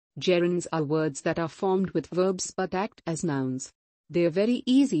Gerunds are words that are formed with verbs but act as nouns. They are very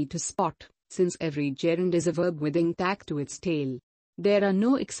easy to spot, since every gerund is a verb with ing tacked to its tail. There are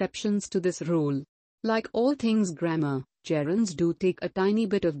no exceptions to this rule. Like all things grammar, gerunds do take a tiny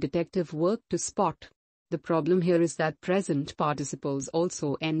bit of detective work to spot. The problem here is that present participles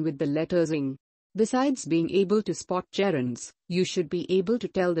also end with the letters ing. Besides being able to spot gerunds, you should be able to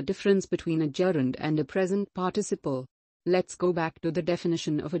tell the difference between a gerund and a present participle. Let's go back to the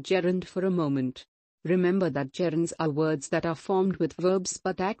definition of a gerund for a moment. Remember that gerunds are words that are formed with verbs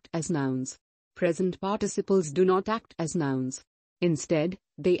but act as nouns. Present participles do not act as nouns. Instead,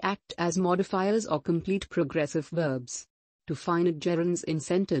 they act as modifiers or complete progressive verbs. To find gerunds in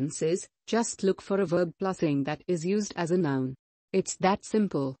sentences, just look for a verb plus ing that is used as a noun. It's that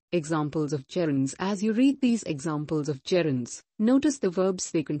simple. Examples of gerunds. As you read these examples of gerunds, notice the verbs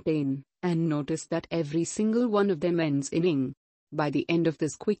they contain, and notice that every single one of them ends in ing. By the end of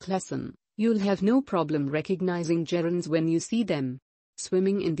this quick lesson, you'll have no problem recognizing gerunds when you see them.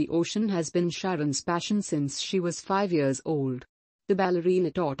 Swimming in the ocean has been Sharon's passion since she was 5 years old. The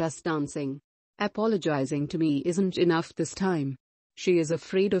ballerina taught us dancing. Apologizing to me isn't enough this time. She is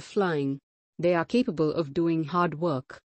afraid of flying. They are capable of doing hard work,